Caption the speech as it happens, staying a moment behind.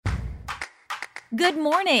Good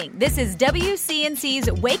morning. This is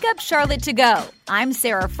WCNC's Wake Up Charlotte to Go. I'm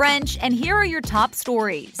Sarah French, and here are your top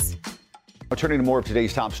stories. Turning to more of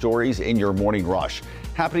today's top stories in your morning rush.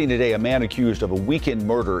 Happening today, a man accused of a weekend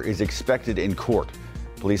murder is expected in court.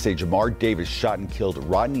 Police say Jamar Davis shot and killed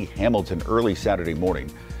Rodney Hamilton early Saturday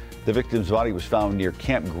morning. The victim's body was found near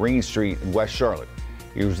Camp Green Street in West Charlotte.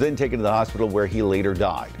 He was then taken to the hospital where he later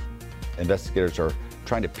died. Investigators are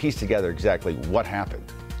trying to piece together exactly what happened.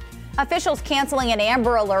 Officials canceling an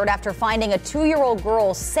Amber Alert after finding a 2-year-old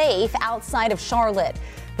girl safe outside of Charlotte.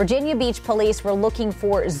 Virginia Beach police were looking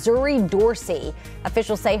for Zuri Dorsey.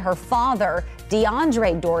 Officials say her father,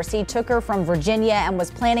 DeAndre Dorsey, took her from Virginia and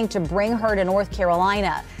was planning to bring her to North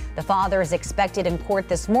Carolina. The father is expected in court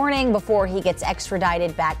this morning before he gets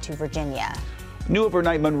extradited back to Virginia. New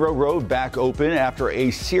overnight Monroe Road back open after a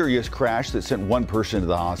serious crash that sent one person to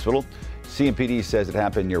the hospital. CMPD says it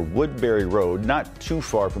happened near Woodbury Road, not too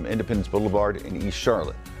far from Independence Boulevard in East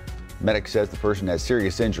Charlotte. Medic says the person has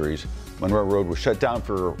serious injuries. Monroe Road was shut down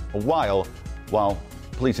for a while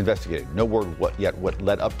police investigated. No word yet what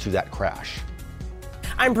led up to that crash.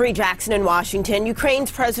 I'm Bree Jackson in Washington.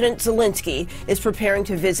 Ukraine's President Zelensky is preparing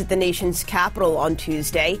to visit the nation's capital on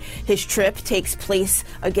Tuesday. His trip takes place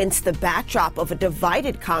against the backdrop of a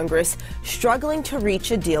divided Congress struggling to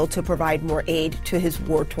reach a deal to provide more aid to his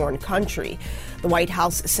war-torn country. The White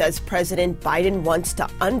House says President Biden wants to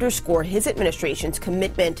underscore his administration's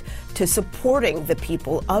commitment to supporting the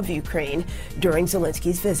people of Ukraine during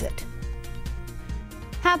Zelensky's visit.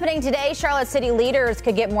 Happening today, Charlotte City leaders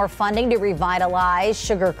could get more funding to revitalize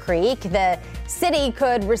Sugar Creek. The city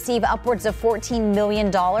could receive upwards of $14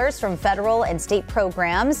 million from federal and state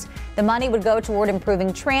programs. The money would go toward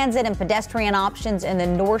improving transit and pedestrian options in the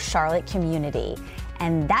North Charlotte community.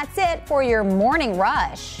 And that's it for your morning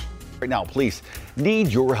rush. Right now, police need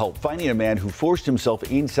your help finding a man who forced himself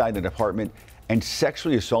inside an apartment and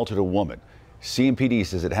sexually assaulted a woman. CMPD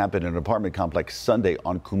says it happened in an apartment complex Sunday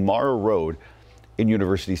on Kumara Road in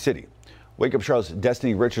University City. Wake Up Charlotte's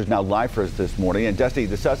Destiny Richards now live for us this morning. And Destiny,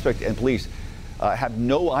 the suspect and police have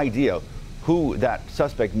no idea who that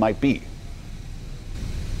suspect might be.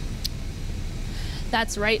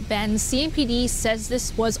 That's right, Ben. CMPD says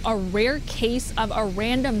this was a rare case of a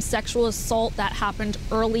random sexual assault that happened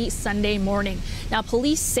early Sunday morning. Now,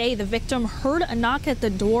 police say the victim heard a knock at the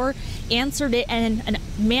door, answered it, and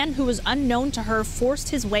a man who was unknown to her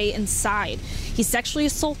forced his way inside. He sexually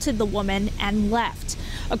assaulted the woman and left.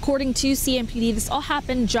 According to CMPD, this all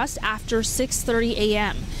happened just after 6:30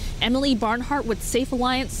 a.m. Emily Barnhart with Safe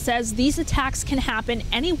Alliance says these attacks can happen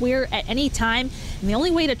anywhere at any time, and the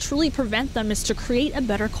only way to truly prevent them is to create a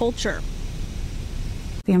better culture.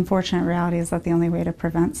 The unfortunate reality is that the only way to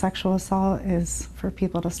prevent sexual assault is for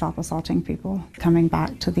people to stop assaulting people. Coming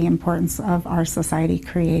back to the importance of our society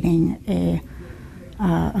creating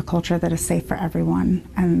a culture that is safe for everyone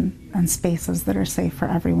and spaces that are safe for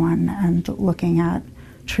everyone, and looking at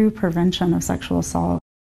true prevention of sexual assault.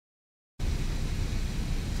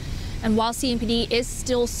 And while CMPD is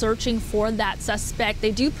still searching for that suspect,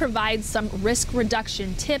 they do provide some risk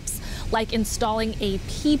reduction tips like installing a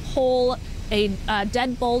peephole,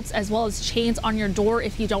 deadbolts, as well as chains on your door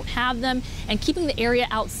if you don't have them, and keeping the area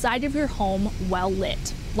outside of your home well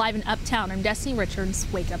lit. Live in Uptown, I'm Destiny Richards,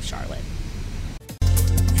 Wake Up Charlotte.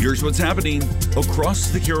 Here's what's happening across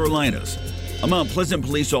the Carolinas. A Mount Pleasant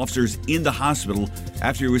police officer's in the hospital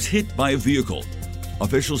after he was hit by a vehicle.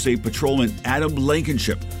 Officials say patrolman Adam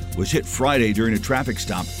Blankenship was hit Friday during a traffic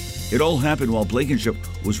stop. It all happened while Blankenship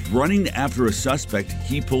was running after a suspect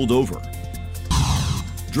he pulled over.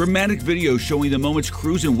 Dramatic video showing the moments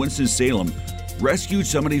crews in Winston-Salem rescued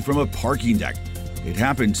somebody from a parking deck. It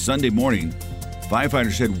happened Sunday morning.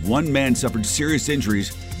 Firefighters said one man suffered serious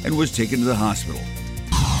injuries and was taken to the hospital.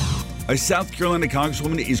 A South Carolina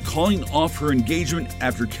congresswoman is calling off her engagement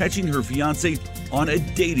after catching her fiancé on a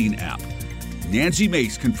dating app. Nancy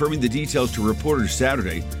Mace confirming the details to reporters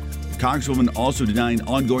Saturday. The congresswoman also denying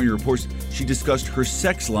ongoing reports she discussed her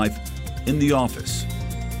sex life in the office.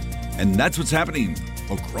 And that's what's happening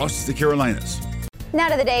across the Carolinas. Now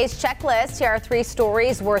to the day's checklist. Here are 3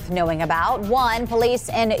 stories worth knowing about. 1, police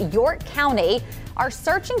in York County are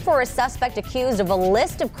searching for a suspect accused of a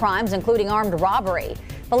list of crimes, including armed robbery.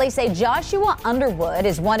 Police say Joshua Underwood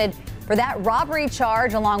is wanted for that robbery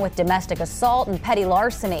charge, along with domestic assault and petty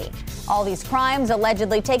larceny. All these crimes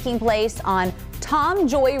allegedly taking place on Tom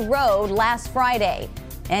Joy Road last Friday.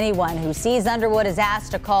 Anyone who sees Underwood is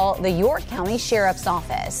asked to call the York County Sheriff's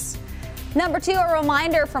Office. Number 2, a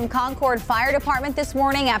reminder from Concord Fire Department this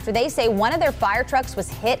morning after they say one of their fire trucks was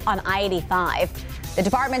hit on I-85. The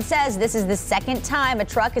department says this is the second time a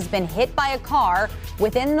truck has been hit by a car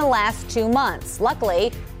within the last 2 months.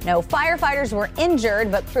 Luckily, no firefighters were injured,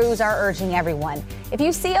 but crews are urging everyone, if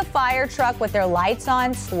you see a fire truck with their lights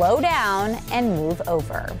on, slow down and move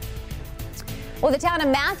over. Well, the town of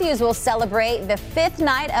Matthews will celebrate the 5th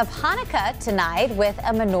night of Hanukkah tonight with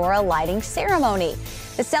a menorah lighting ceremony.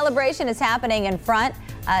 The celebration is happening in front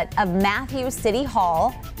of Matthews City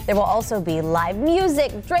Hall. There will also be live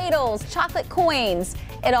music, dreidels, chocolate coins.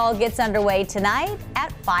 It all gets underway tonight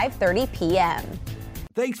at 5:30 p.m.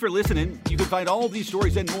 Thanks for listening. You can find all of these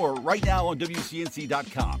stories and more right now on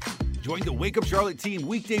WCNC.com. Join the Wake Up Charlotte team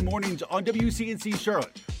weekday mornings on WCNC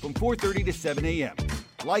Charlotte from 4:30 to 7 a.m.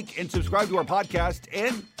 Like and subscribe to our podcast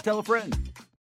and tell a friend.